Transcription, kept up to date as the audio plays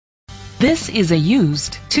This is a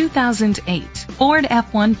used 2008 Ford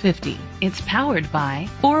F-150. It's powered by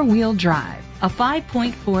four-wheel drive, a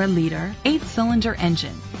 5.4-liter, 8-cylinder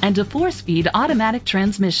engine, and a 4-speed automatic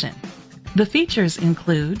transmission. The features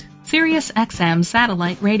include Sirius XM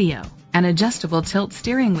satellite radio, an adjustable tilt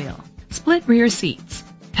steering wheel, split rear seats,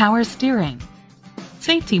 power steering.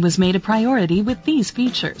 Safety was made a priority with these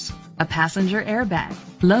features: a passenger airbag,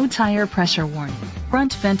 low tire pressure warning,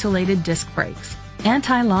 front ventilated disc brakes,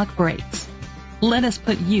 anti-lock brakes. Let us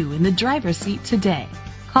put you in the driver's seat today.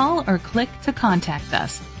 Call or click to contact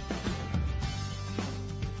us.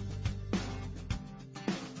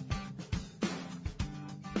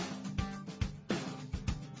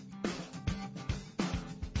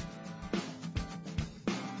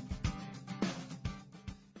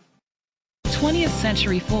 Twentieth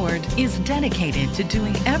Century Ford is dedicated to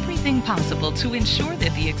doing everything possible to ensure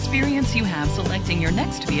that the experience you have selecting your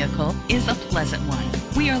next vehicle is a pleasant one.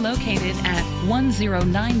 We are located at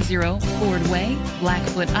 1090 Ford Way,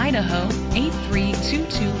 Blackfoot, Idaho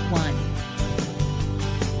 83221.